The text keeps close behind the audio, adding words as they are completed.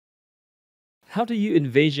How do you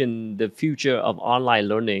envision the future of online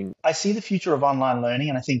learning? I see the future of online learning,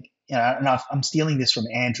 and I think, and I'm stealing this from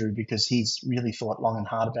Andrew because he's really thought long and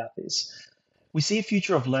hard about this. We see a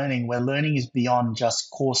future of learning where learning is beyond just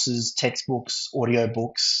courses, textbooks, audio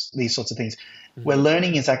books, these sorts of things, where Hmm.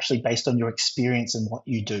 learning is actually based on your experience and what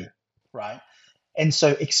you do, right? And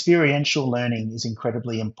so experiential learning is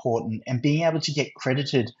incredibly important, and being able to get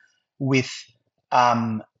credited with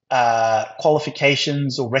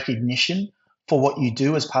qualifications or recognition for what you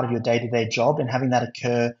do as part of your day-to-day job, and having that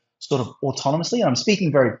occur sort of autonomously. And I'm speaking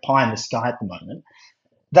very pie in the sky at the moment.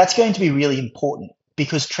 That's going to be really important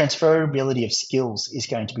because transferability of skills is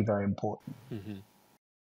going to be very important.